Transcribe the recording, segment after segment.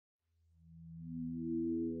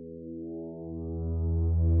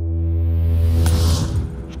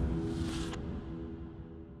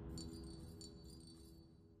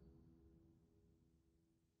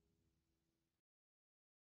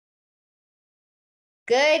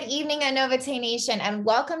Good evening, Anovite Nation, and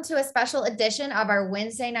welcome to a special edition of our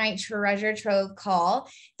Wednesday night Treasure Trove call.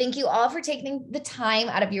 Thank you all for taking the time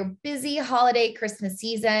out of your busy holiday Christmas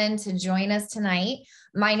season to join us tonight.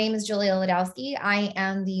 My name is Julia Ladowski. I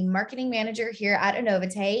am the marketing manager here at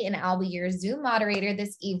Anovite, and I'll be your Zoom moderator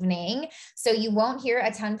this evening. So you won't hear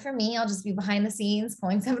a ton from me. I'll just be behind the scenes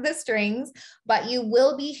pulling some of the strings, but you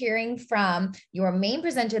will be hearing from your main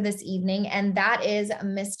presenter this evening, and that is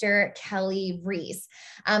Mr. Kelly Reese.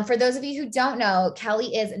 For those of you who don't know,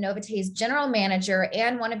 Kelly is Anovite's general manager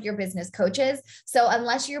and one of your business coaches. So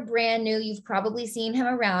unless you're brand new, you've probably seen him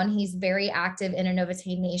around. He's very active in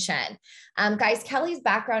Anovite Nation. Guys, Kelly's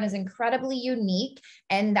background is incredibly unique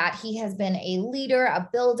in that he has been a leader, a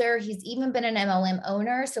builder. He's even been an MLM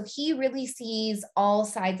owner. So he really sees all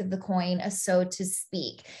sides of the coin, so to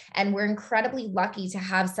speak. And we're incredibly lucky to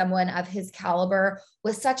have someone of his caliber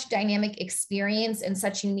with such dynamic experience and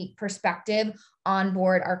such unique perspective on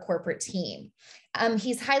board our corporate team.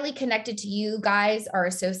 He's highly connected to you guys, our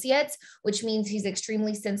associates, which means he's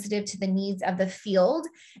extremely sensitive to the needs of the field.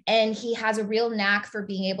 And he has a real knack for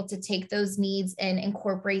being able to take those needs and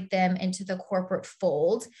incorporate them into the corporate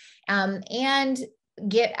fold, and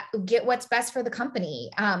get what's best for the company,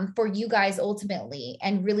 for you guys ultimately,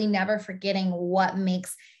 and really never forgetting what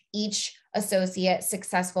makes each associate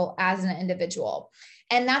successful as an individual.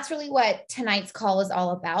 And that's really what tonight's call is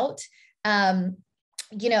all about.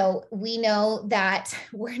 We know that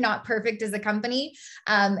we're not perfect as a company.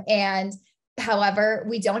 And however,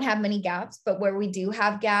 we don't have many gaps, but where we do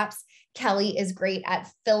have gaps, Kelly is great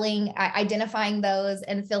at identifying those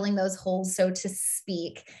and filling those holes, so to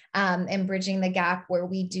speak, and bridging the gap where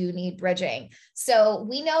we do need bridging. So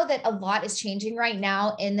we know that a lot is changing right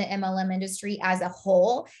now in the MLM industry as a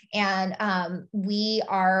whole, and we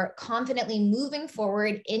are confidently moving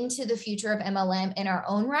forward into the future of MLM in our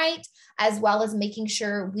own right, as well as making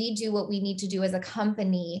sure we do what we need to do as a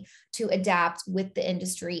company to adapt with the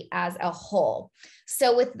industry as a whole.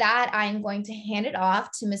 So with that, I'm going to hand it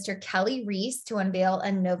off to Mr. Kelly Reese to unveil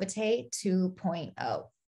Anovite 2.0.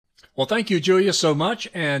 Well, thank you, Julia, so much,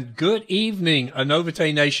 and good evening,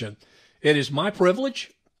 Anovite Nation. It is my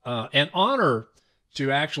privilege and honor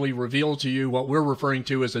to actually reveal to you what we're referring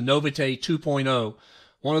to as Anovite 2.0,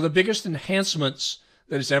 one of the biggest enhancements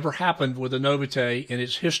that has ever happened with Anovite in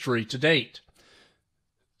its history to date.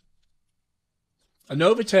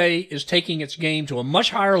 Anovite is taking its game to a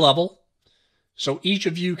much higher level, so each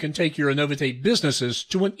of you can take your Anovite businesses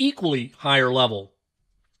to an equally higher level.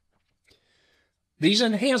 These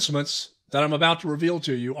enhancements that I'm about to reveal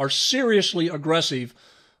to you are seriously aggressive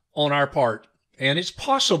on our part, and it's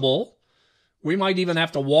possible we might even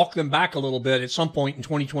have to walk them back a little bit at some point in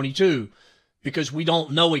 2022 because we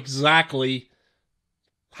don't know exactly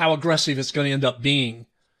how aggressive it's going to end up being.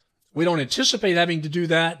 We don't anticipate having to do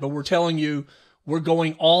that, but we're telling you we're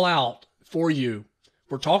going all out for you.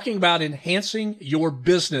 We're talking about enhancing your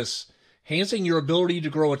business, enhancing your ability to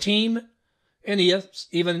grow a team, and yes,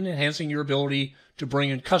 even enhancing your ability to bring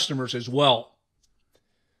in customers as well.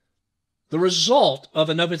 The result of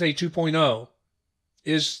Anovite 2.0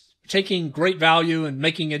 is taking great value and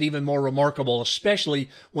making it even more remarkable, especially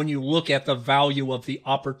when you look at the value of the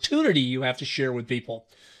opportunity you have to share with people.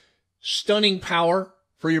 Stunning power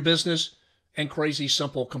for your business and crazy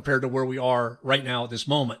simple compared to where we are right now at this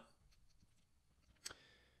moment.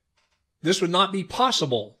 This would not be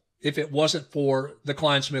possible if it wasn't for the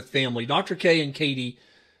Kleinsmith family. Dr. K and Katie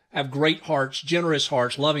have great hearts, generous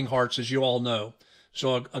hearts, loving hearts, as you all know.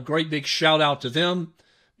 So a great big shout out to them,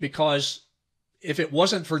 because if it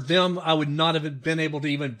wasn't for them, I would not have been able to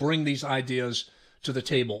even bring these ideas to the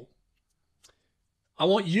table. I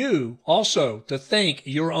want you also to thank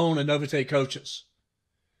your own Anovite coaches.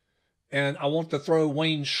 And I want to throw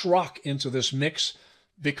Wayne Schrock into this mix,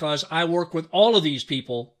 because I work with all of these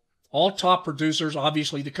people, all top producers.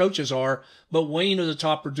 Obviously the coaches are, but Wayne is a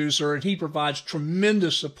top producer, and he provides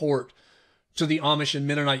tremendous support to the Amish and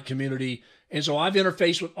Mennonite community. And so I've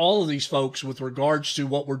interfaced with all of these folks with regards to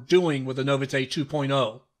what we're doing with Anovite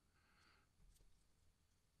 2.0.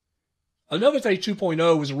 Anovite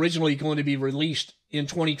 2.0 was originally going to be released in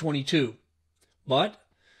 2022, but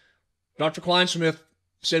Dr. Kleinsmith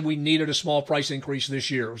said we needed a small price increase this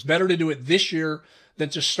year. It was better to do it this year than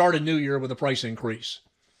to start a new year with a price increase.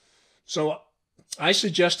 So I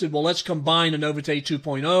suggested, well, let's combine Anovite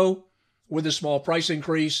 2.0 with a small price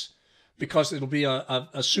increase, because it'll be a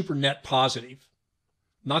super net positive.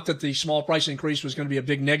 Not that the small price increase was going to be a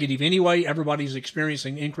big negative anyway. Everybody's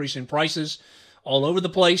experiencing increase in prices all over the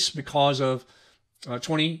place because of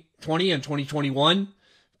 2020 and 2021,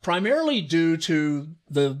 primarily due to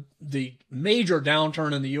the major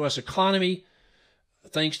downturn in the U.S. economy,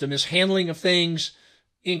 thanks to mishandling of things,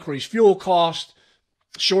 increased fuel cost,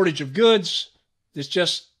 shortage of goods. It's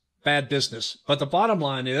just bad business. But the bottom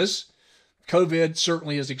line is COVID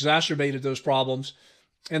certainly has exacerbated those problems.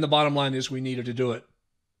 And the bottom line is we needed to do it.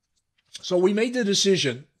 So we made the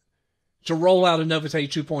decision to roll out Anovite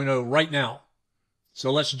 2.0 right now.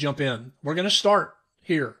 So let's jump in. We're going to start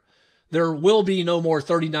here. There will be no more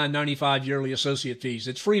 $39.95 yearly associate fees.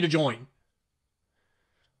 It's free to join.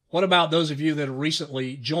 What about those of you that have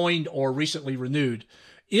recently joined or recently renewed?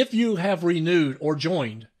 If you have renewed or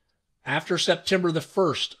joined after September the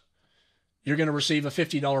 1st, you're going to receive a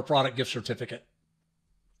 $50 product gift certificate.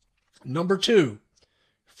 Number 2,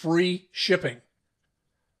 free shipping.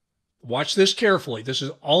 Watch this carefully. This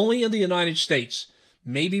is only in the United States.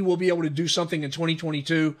 Maybe we'll be able to do something in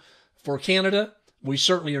 2022 for Canada. We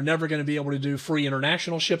certainly are never going to be able to do free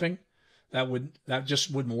international shipping. That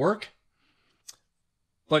just wouldn't work.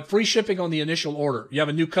 But free shipping on the initial order. You have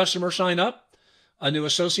a new customer sign up, a new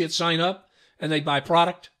associate sign up, and they buy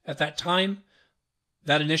product at that time.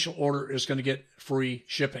 That initial order is going to get free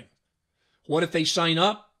shipping. What if they sign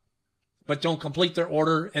up but don't complete their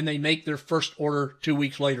order and they make their first order 2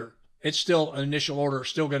 weeks later? It's still an initial order,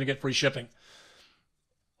 still going to get free shipping.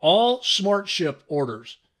 All Smart Ship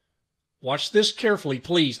orders. Watch this carefully,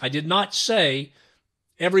 please. I did not say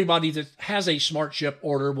everybody that has a Smart Ship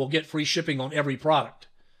order will get free shipping on every product.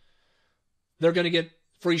 They're going to get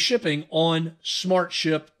free shipping on Smart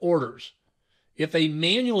Ship orders. If they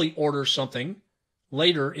manually order something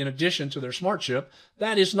later in addition to their Smart Ship,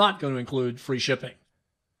 that is not going to include free shipping.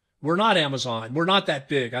 We're not Amazon. We're not that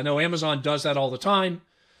big. I know Amazon does that all the time,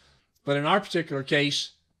 but in our particular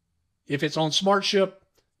case, if it's on Smart Ship,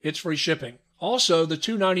 it's free shipping. Also, the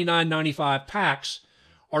 $299.95 packs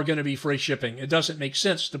are going to be free shipping. It doesn't make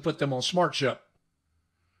sense to put them on Smart Ship.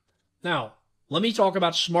 Now, let me talk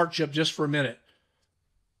about Smart Ship just for a minute.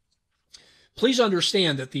 Please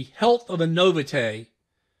understand that the health of Anovite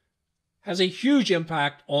has a huge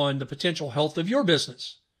impact on the potential health of your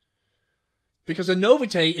business. Because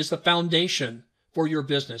Anovite is the foundation for your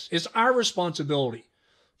business. It's our responsibility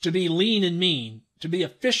to be lean and mean, to be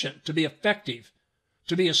efficient, to be effective,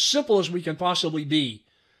 to be as simple as we can possibly be.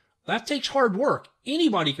 That takes hard work.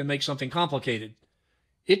 Anybody can make something complicated.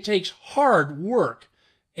 It takes hard work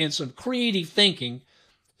and some creative thinking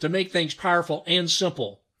to make things powerful and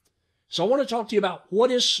simple. So I want to talk to you about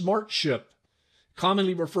what is Smart Ship,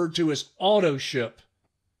 commonly referred to as Auto Ship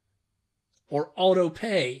or Auto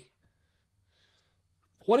Pay.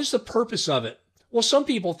 What is the purpose of it? Well, some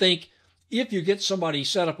people think if you get somebody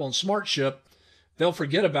set up on Smart Ship, they'll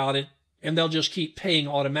forget about it and they'll just keep paying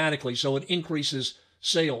automatically, so it increases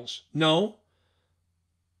sales. No.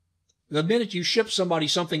 The minute you ship somebody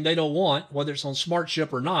something they don't want, whether it's on Smart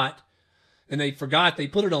Ship or not, and they forgot they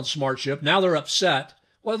put it on Smart Ship, now they're upset,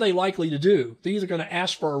 what are they likely to do? They're either going to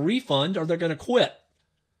ask for a refund or they're going to quit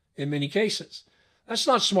in many cases. That's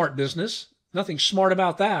not smart business. Nothing smart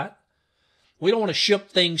about that. We don't want to ship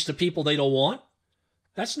things to people they don't want.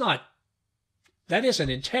 That isn't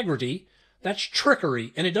integrity. That's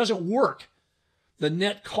trickery, and it doesn't work. The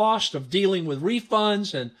net cost of dealing with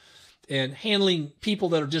refunds and handling people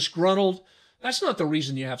that are disgruntled, that's not the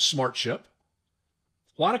reason you have Smart Ship.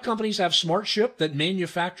 A lot of companies have Smart Ship that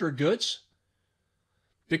manufacture goods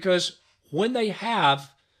because when they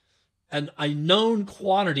have a known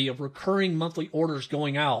quantity of recurring monthly orders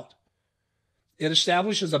going out, it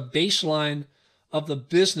establishes a baseline of the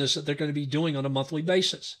business that they're going to be doing on a monthly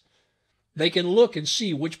basis. They can look and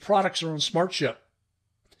see which products are on Smart Ship.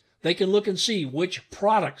 They can look and see which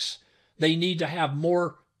products they need to have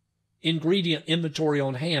more ingredient inventory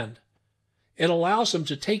on hand. It allows them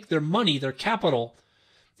to take their money, their capital,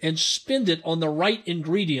 and spend it on the right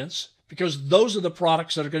ingredients because those are the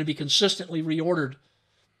products that are going to be consistently reordered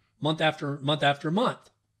month after month after month.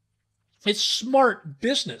 It's smart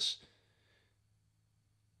business.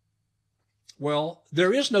 Well,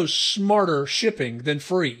 there is no smarter shipping than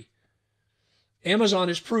free. Amazon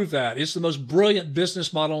has proved that. It's the most brilliant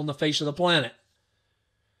business model on the face of the planet.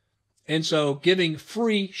 And so giving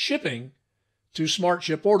free shipping to Smart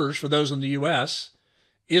Ship orders for those in the U.S.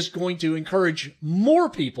 is going to encourage more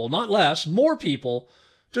people, not less, more people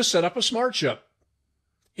to set up a Smart Ship.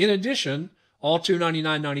 In addition, all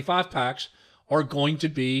 $299.95 packs are going to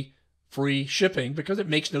be free shipping because it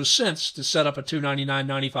makes no sense to set up a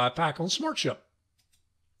 $299.95 pack on Smart Ship.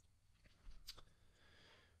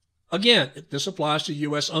 Again, this applies to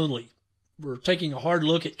U.S. only. We're taking a hard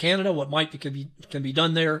look at Canada, what can be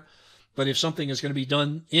done there. But if something is going to be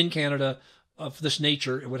done in Canada of this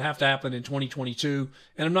nature, it would have to happen in 2022.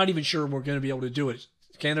 And I'm not even sure we're going to be able to do it.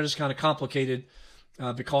 Canada's kind of complicated.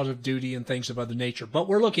 because of duty and things of other nature. But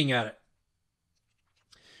we're looking at it.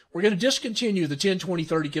 We're going to discontinue the 10, 20,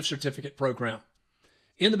 30 gift certificate program.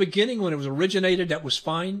 In the beginning, when it was originated, that was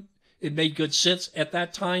fine. It made good sense at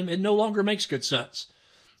that time. It no longer makes good sense.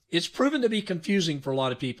 It's proven to be confusing for a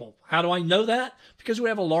lot of people. How do I know that? Because we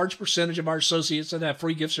have a large percentage of our associates that have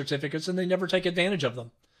free gift certificates and they never take advantage of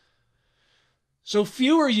them. So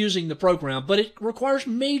few are using the program, but it requires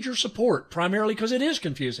major support, primarily because it is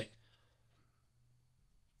confusing.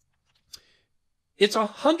 It's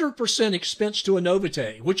 100% expense to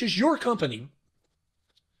Anovite, which is your company,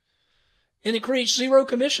 and it creates zero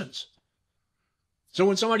commissions. So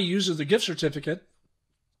when somebody uses the gift certificate,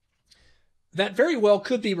 that very well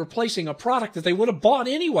could be replacing a product that they would have bought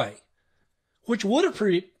anyway, which would have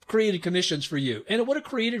created commissions for you, and it would have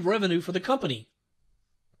created revenue for the company.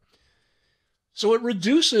 So it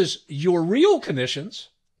reduces your real commissions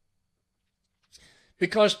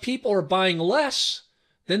because people are buying less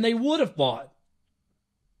than they would have bought.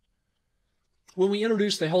 When we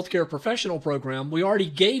introduced the healthcare professional program, we already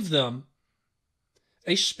gave them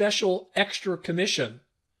a special extra commission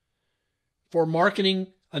for marketing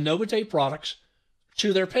Anovite products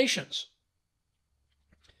to their patients.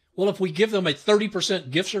 Well, if we give them a 30%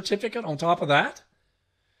 gift certificate on top of that,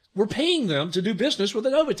 we're paying them to do business with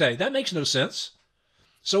Anovite. That makes no sense.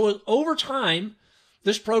 So over time,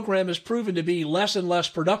 this program has proven to be less and less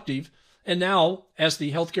productive. And now, as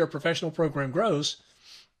the healthcare professional program grows,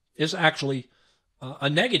 is actually a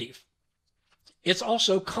negative. It's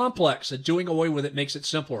also complex, and doing away with it makes it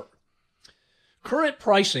simpler. Current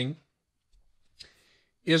pricing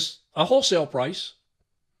is a wholesale price,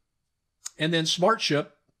 and then Smart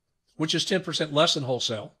Ship, which is 10% less than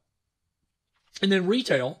wholesale, and then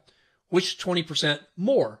retail, which is 20%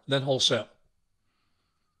 more than wholesale.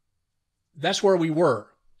 That's where we were.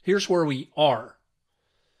 Here's where we are.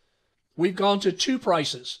 We've gone to 2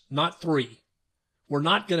 prices, not 3. We're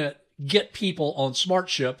not going to get people on Smart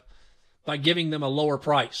Ship by giving them a lower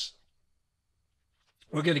price.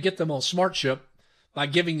 We're going to get them on Smart Ship by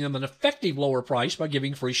giving them an effective lower price by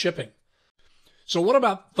giving free shipping. So what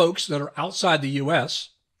about folks that are outside the U.S.?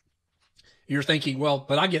 You're thinking, well,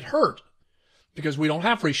 but I get hurt because we don't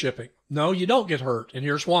have free shipping. No, you don't get hurt, and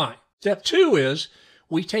here's why. Step 2 is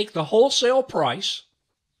we take the wholesale price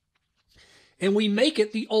and we make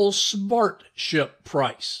it the old Smart Ship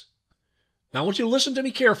price. Now, I want you to listen to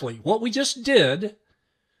me carefully. What we just did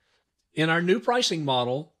in our new pricing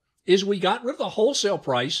model is we got rid of the wholesale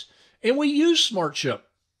price and we used Smart Ship.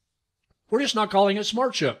 We're just not calling it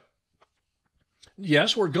Smart Ship.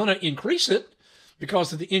 Yes, we're going to increase it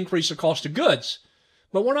because of the increase of cost of goods,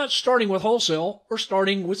 but we're not starting with wholesale. We're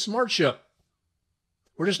starting with Smart Ship.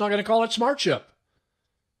 We're just not going to call it Smart Ship.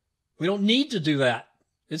 We don't need to do that.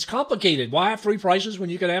 It's complicated. Why have 3 prices when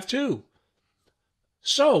you could have 2?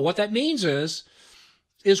 So what that means is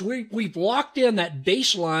we've locked in that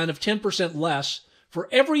baseline of 10% less for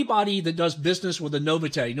everybody that does business with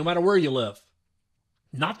Anovite, no matter where you live.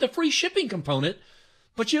 Not the free shipping component,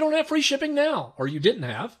 but you don't have free shipping now, or you didn't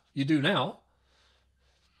have. You do now.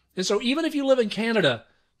 And so even if you live in Canada,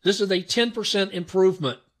 this is a 10%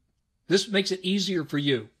 improvement. This makes it easier for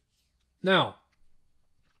you. Now,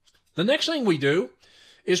 the next thing we do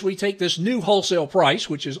is we take this new wholesale price,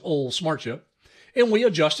 which is old Smart Ship, and we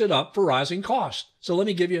adjust it up for rising costs. So let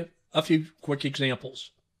me give you a few quick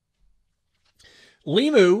examples.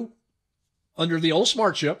 Limu, under the old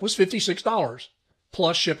Smart Ship, was $56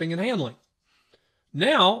 plus shipping and handling.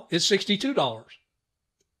 Now it's $62.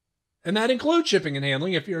 And that includes shipping and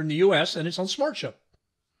handling if you're in the U.S. and it's on Smart Ship.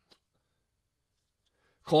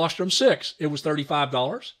 Colostrum 6, it was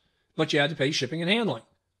 $35, but you had to pay shipping and handling.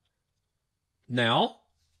 Now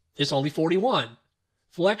it's only $41.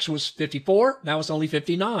 Flex was $54, now it's only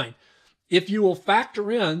 $59. If you will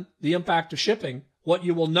factor in the impact of shipping, what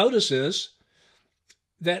you will notice is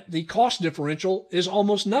that the cost differential is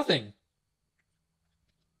almost nothing.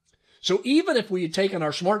 So even if we had taken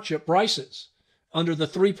our Smart Ship prices under the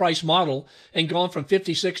 3-price model and gone from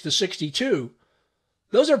 56 to 62,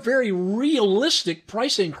 those are very realistic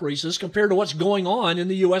price increases compared to what's going on in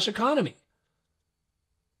the U.S. economy.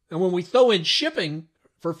 And when we throw in shipping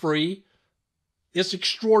for free, it's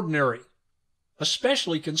extraordinary,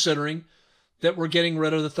 especially considering that we're getting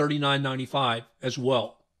rid of the $39.95 as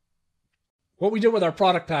well. What we did with our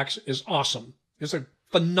product packs is awesome. It's a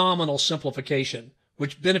phenomenal simplification,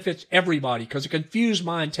 which benefits everybody because a confused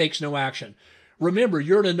mind takes no action. Remember,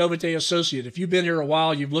 you're an Anovite associate. If you've been here a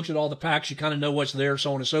while, you've looked at all the packs, you kind of know what's there,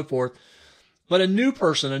 so on and so forth. But a new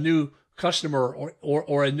person, a new customer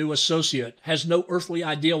or a new associate has no earthly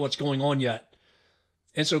idea what's going on yet.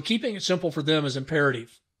 And so keeping it simple for them is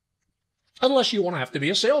imperative. unless you want to have to be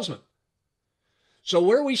a salesman. So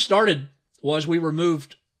where we started was we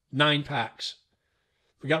removed 9 packs.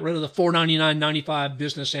 We got rid of the $4.99.95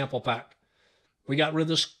 business sample pack. We got rid of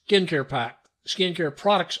the skincare pack. Skincare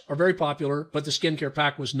products are very popular, but the skincare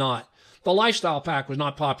pack was not. The lifestyle pack was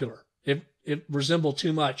not popular. It resembled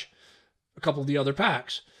too much a couple of the other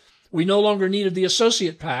packs. We no longer needed the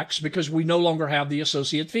associate packs because we no longer have the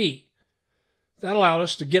associate fee. That allowed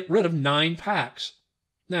us to get rid of 9 packs.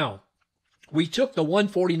 Now, we took the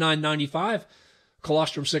 $149.95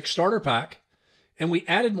 Colostrum 6 starter pack and we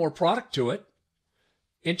added more product to it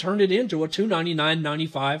and turned it into a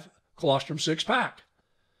 $299.95 Colostrum 6 pack.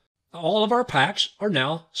 All of our packs are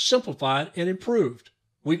now simplified and improved.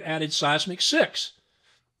 We've added Seismic 6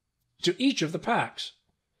 to each of the packs.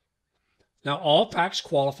 Now, all packs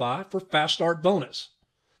qualify for Fast Start bonus,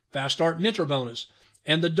 Fast Start Mentor bonus,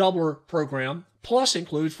 and the Doubler program, plus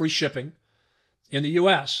include free shipping in the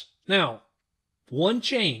U.S. Now, one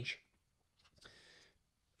change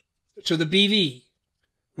to the BV,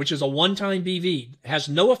 which is a one-time BV, has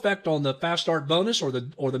no effect on the Fast Start bonus or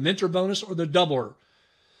the Mentor bonus or the Doubler.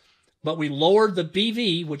 But we lowered the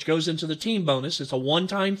BV, which goes into the team bonus. It's a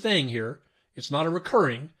one-time thing here. It's not a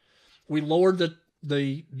recurring. We lowered the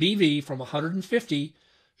BV from 150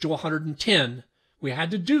 to 110. We had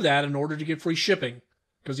to do that in order to get free shipping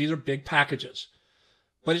because these are big packages.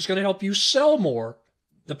 But it's going to help you sell more.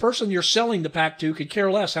 The person you're selling the pack to could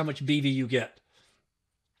care less how much BV you get.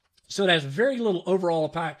 So it has very little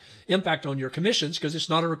overall impact on your commissions because it's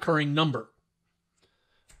not a recurring number.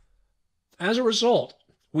 As a result,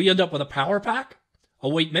 we end up with a power pack, a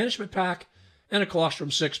weight management pack, and a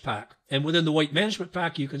Colostrum 6 pack. And within the weight management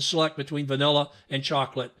pack, you can select between vanilla and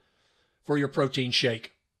chocolate for your protein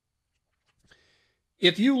shake.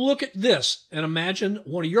 If you look at this and imagine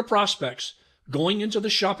one of your prospects going into the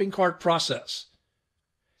shopping cart process,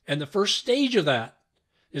 and the first stage of that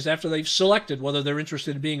is after they've selected whether they're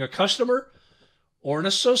interested in being a customer or an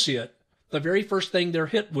associate, the very first thing they're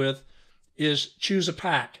hit with is choose a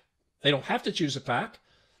pack. They don't have to choose a pack,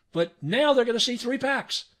 but now they're going to see 3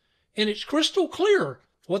 packs. And it's crystal clear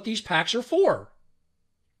what these packs are for.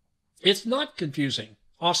 It's not confusing.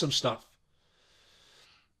 Awesome stuff.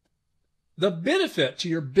 The benefit to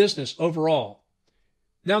your business overall,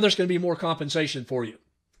 now there's going to be more compensation for you.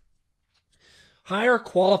 Higher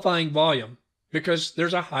qualifying volume because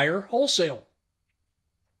there's a higher wholesale.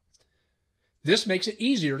 This makes it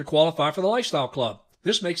easier to qualify for the Lifestyle Club.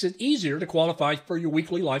 This makes it easier to qualify for your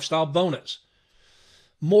weekly lifestyle bonus.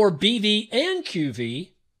 More BV and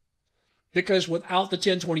QV because without the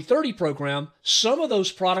 10-20-30 program, some of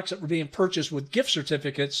those products that were being purchased with gift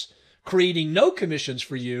certificates, creating no commissions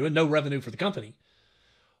for you and no revenue for the company,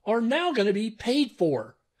 are now going to be paid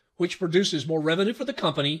for, which produces more revenue for the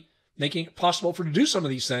company, making it possible for you to do some of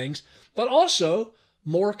these things, but also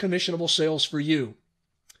more commissionable sales for you.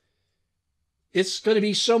 It's going to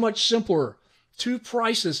be so much simpler. 2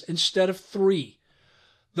 prices instead of 3.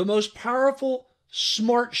 The most powerful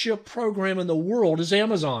smart ship program in the world is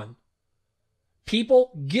Amazon.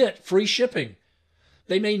 People get free shipping.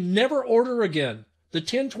 They may never order again. The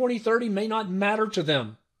 10-20-30 may not matter to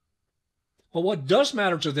them. But what does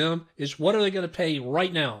matter to them is what are they going to pay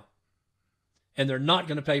right now? And they're not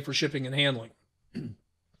going to pay for shipping and handling.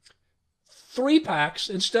 3 packs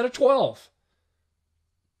instead of 12.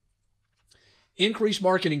 Increased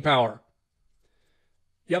marketing power.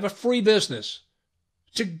 You have a free business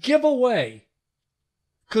to give away.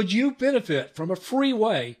 Could you benefit from a free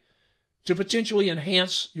way to potentially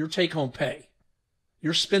enhance your take-home pay,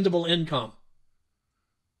 your spendable income?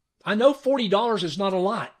 I know $40 is not a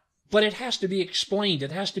lot, but it has to be explained.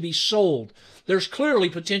 It has to be sold. There's clearly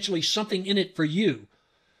potentially something in it for you.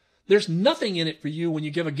 There's nothing in it for you when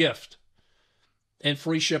you give a gift and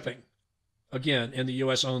free shipping, again, in the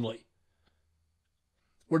U.S. only.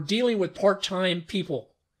 We're dealing with part-time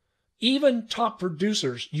people. Even top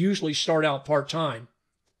producers usually start out part-time.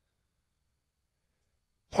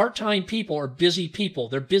 Part-time people are busy people.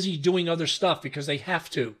 They're busy doing other stuff because they have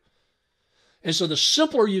to. And so the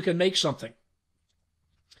simpler you can make something,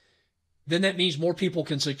 then that means more people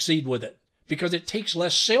can succeed with it because it takes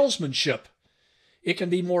less salesmanship. It can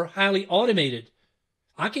be more highly automated.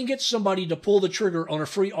 I can get somebody to pull the trigger on a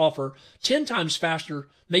free offer 10 times faster,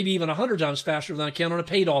 maybe even 100 times faster than I can on a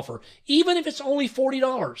paid offer, even if it's only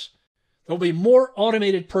 $40. There'll be more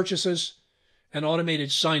automated purchases and automated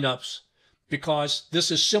signups because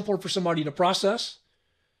this is simpler for somebody to process,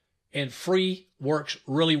 and free works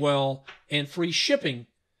really well, and free shipping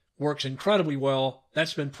works incredibly well.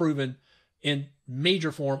 That's been proven in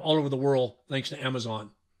major form all over the world thanks to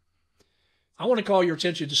Amazon. I want to call your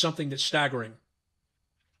attention to something that's staggering.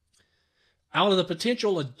 out of the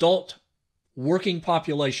potential adult working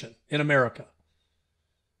population in America.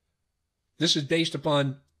 This is based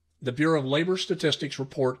upon the Bureau of Labor Statistics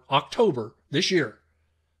report, October this year,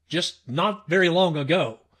 just not very long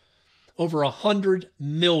ago. Over 100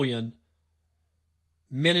 million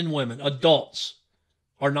men and women, adults,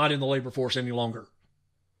 are not in the labor force any longer.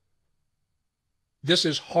 This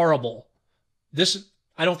is horrible.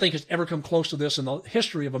 I don't think it's ever come close to this in the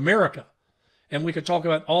history of America. And we could talk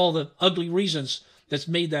about all the ugly reasons that's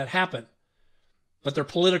made that happen. But they're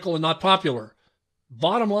political and not popular.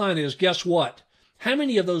 Bottom line is, guess what? How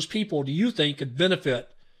many of those people do you think could benefit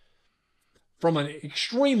from an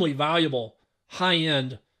extremely valuable,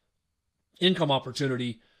 high-end income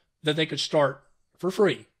opportunity that they could start for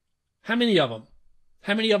free? How many of them?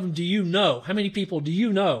 How many of them do you know? How many people do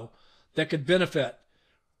you know that could benefit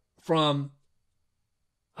from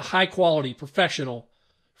a high-quality, professional,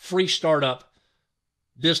 free startup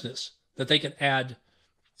business that they can add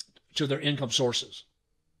to their income sources?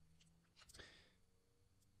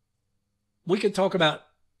 We could talk about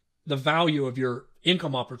the value of your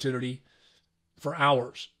income opportunity for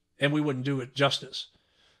hours, and we wouldn't do it justice.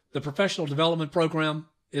 The professional development program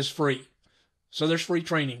is free. So there's free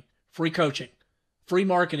training, free coaching, free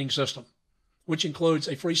marketing system, which includes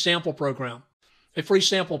a free sample program. A free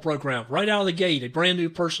sample program right out of the gate, a brand new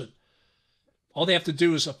person. All they have to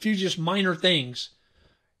do is a few just minor things,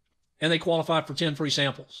 and they qualify for 10 free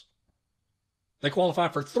samples. They qualify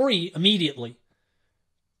for 3 immediately.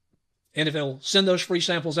 And if they'll send those free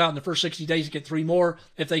samples out in the first 60 days, they get 3 more.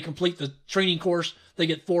 If they complete the training course, they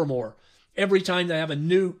get 4 more. Every time they have a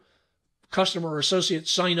new customer or associate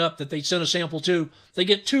sign up that they send a sample to, they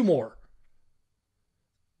get 2 more.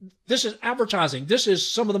 This is advertising. This is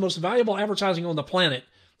some of the most valuable advertising on the planet,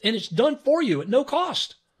 and it's done for you at no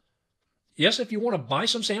cost. Yes, if you want to buy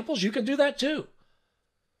some samples, you can do that too.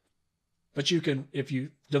 But you can, if you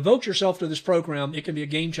devote yourself to this program, it can be a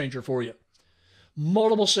game changer for you.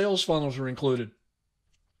 Multiple sales funnels are included,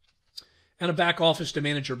 and a back office to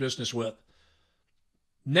manage your business with.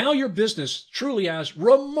 Now your business truly has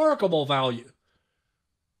remarkable value,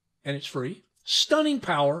 and it's free, stunning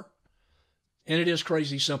power, and it is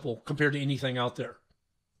crazy simple compared to anything out there.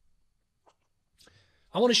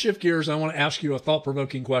 I want to shift gears. I want to ask you a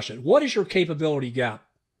thought-provoking question. What is your capability gap?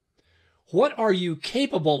 What are you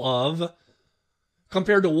capable of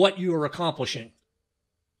compared to what you are accomplishing?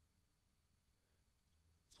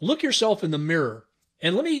 Look yourself in the mirror,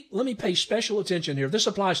 and let me pay special attention here. This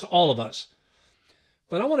applies to all of us.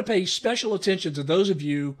 But I want to pay special attention to those of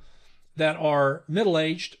you that are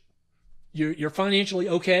middle-aged. You're financially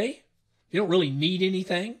okay. You don't really need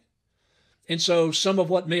anything. And so some of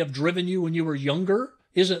what may have driven you when you were younger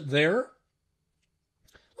isn't there.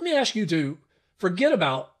 Let me ask you to forget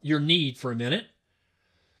about your need for a minute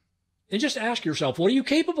and just ask yourself, what are you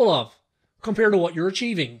capable of compared to what you're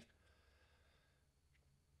achieving?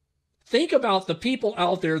 Think about the people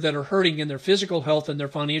out there that are hurting in their physical health and their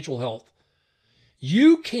financial health.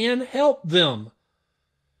 You can help them.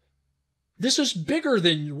 This is bigger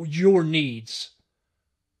than your needs.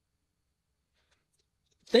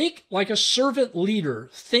 Think like a servant leader.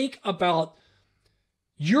 Think about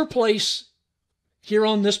your place here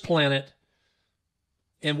on this planet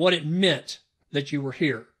and what it meant that you were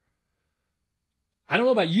here. I don't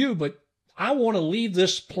know about you, but I want to leave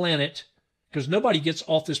this planet, because nobody gets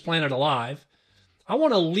off this planet alive. I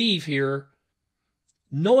want to leave here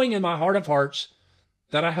knowing in my heart of hearts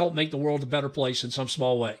that I helped make the world a better place in some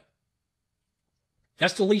small way.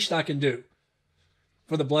 That's the least I can do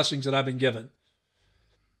for the blessings that I've been given.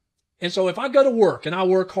 And so if I go to work and I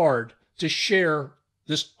work hard to share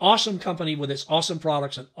this awesome company with its awesome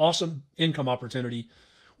products and awesome income opportunity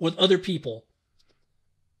with other people,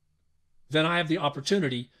 then I have the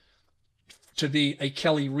opportunity to be a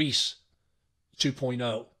Kelly Reese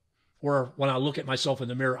 2.0, where when I look at myself in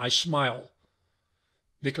the mirror, I smile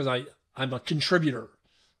because I'm a contributor.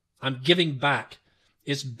 I'm giving back.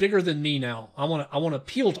 It's bigger than me now. I want to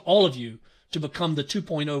appeal to all of you to become the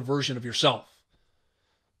 2.0 version of yourself.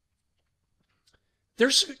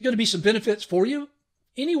 There's going to be some benefits for you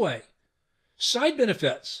anyway. Side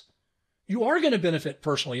benefits. You are going to benefit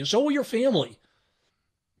personally, and so will your family.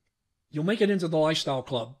 You'll make it into the lifestyle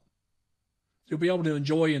club. You'll be able to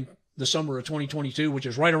enjoy in the summer of 2022, which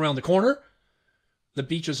is right around the corner, the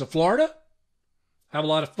beaches of Florida. Have a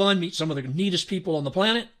lot of fun, meet some of the neatest people on the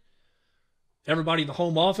planet. Everybody in the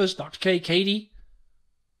home office, Dr. K, Katie.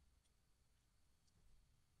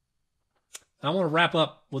 I want to wrap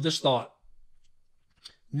up with this thought.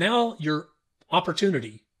 Now your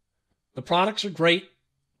opportunity. The products are great,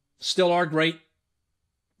 still are great.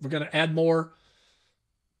 We're going to add more.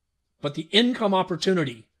 But the income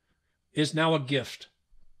opportunity is now a gift.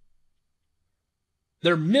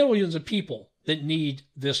 There are millions of people that need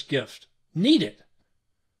this gift, need it.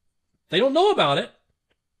 They don't know about it.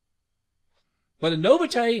 But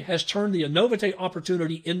Anovite has turned the Anovite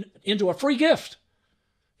opportunity into a free gift.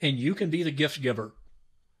 And you can be the gift giver.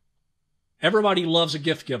 Everybody loves a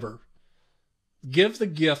gift giver. Give the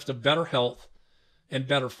gift of better health and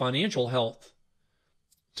better financial health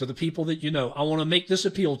to the people that you know. I want to make this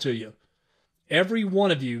appeal to you. Every one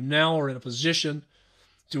of you now are in a position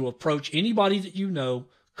to approach anybody that you know.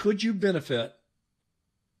 Could you benefit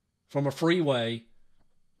from a free way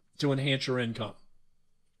to enhance your income?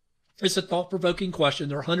 It's a thought-provoking question.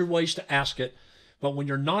 There are 100 ways to ask it. But when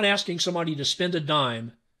you're not asking somebody to spend a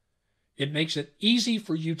dime, it makes it easy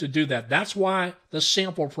for you to do that. That's why the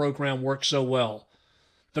sample program works so well,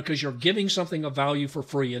 because you're giving something of value for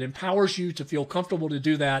free. It empowers you to feel comfortable to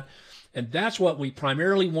do that. And that's what we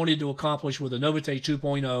primarily wanted to accomplish with Anovite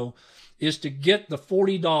 2.0, is to get the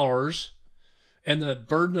 $40 and the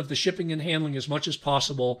burden of the shipping and handling as much as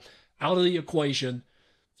possible out of the equation,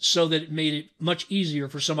 so that it made it much easier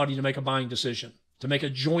for somebody to make a buying decision, to make a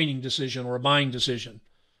joining decision or a buying decision,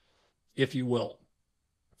 if you will.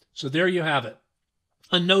 So there you have it.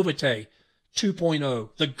 Anovite 2.0,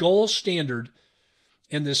 the gold standard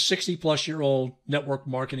in this 60-plus-year-old network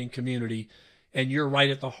marketing community, and you're right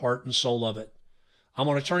at the heart and soul of it. I'm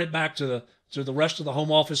going to turn it back to the rest of the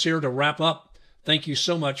home office here to wrap up. Thank you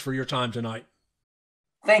so much for your time tonight.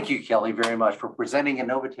 Thank you, Kelly, very much for presenting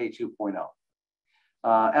Anovite 2.0.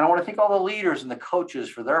 And I want to thank all the leaders and the coaches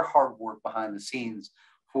for their hard work behind the scenes,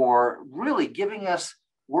 for really giving us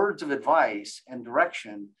words of advice and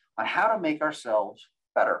direction on how to make ourselves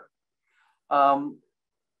better.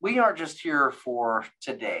 We aren't just here for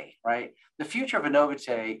today, right? The future of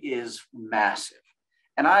Anovite is massive.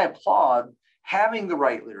 And I applaud having the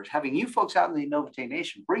right leaders, having you folks out in the Anovite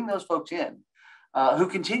Nation, bring those folks in who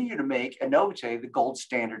continue to make Anovite the gold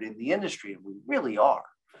standard in the industry. And we really are.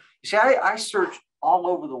 You see, I search all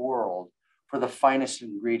over the world for the finest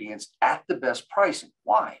ingredients at the best pricing.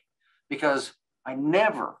 Why? Because I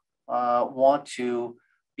never want to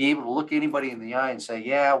be able to look anybody in the eye and say,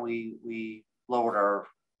 yeah, we lowered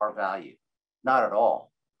our value. Not at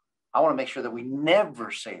all. I want to make sure that we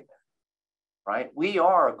never say that, right? We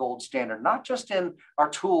are a gold standard, not just in our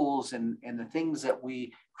tools and the things that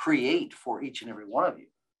we create for each and every one of you,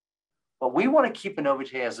 but we want to keep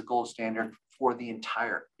Anovite as a gold standard for the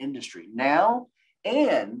entire industry now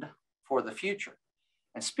and for the future.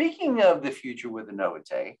 And speaking of the future with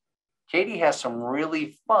Anovite, Katie has some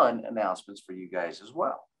really fun announcements for you guys as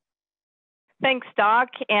well. Thanks, Doc.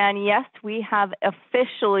 And yes, we have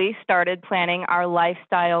officially started planning our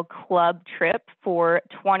lifestyle club trip for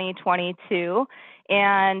 2022.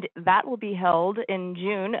 And that will be held in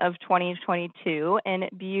June of 2022 in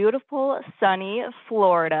beautiful, sunny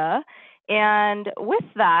Florida. And with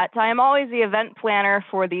that, I am always the event planner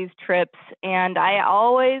for these trips. And I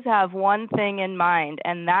always have one thing in mind,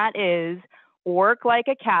 and that is work like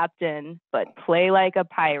a captain, but play like a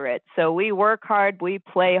pirate. So we work hard, we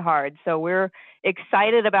play hard. So we're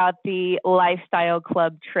excited about the Lifestyle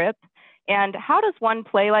Club trip. And how does one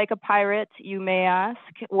play like a pirate, you may ask?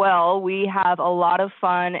 Well, we have a lot of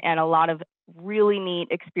fun and a lot of really neat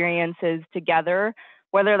experiences together,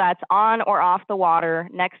 whether that's on or off the water,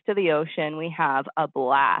 next to the ocean. We have a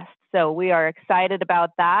blast. So we are excited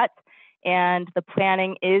about that. And the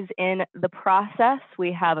planning is in the process.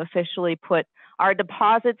 We have officially put our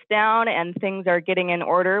deposits down and things are getting in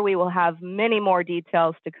order. We will have many more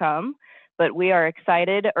details to come, but we are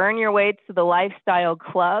excited. Earn your way to the Lifestyle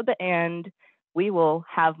Club, and we will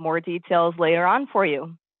have more details later on for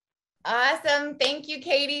you. Awesome. Thank you,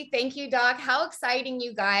 Katie. Thank you, Doc. How exciting,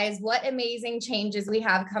 you guys. What amazing changes we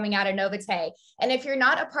have coming out of Anovite. And if you're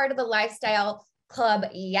not a part of the Lifestyle Club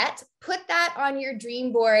yet, put that on your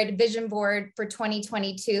dream board, vision board for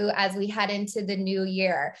 2022 as we head into the new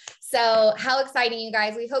year. So how exciting, you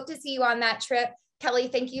guys. We hope to see you on that trip. Kelly,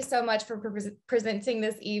 thank you so much for presenting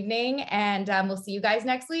this evening, and we'll see you guys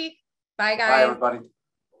next week. Bye, guys. Bye, everybody.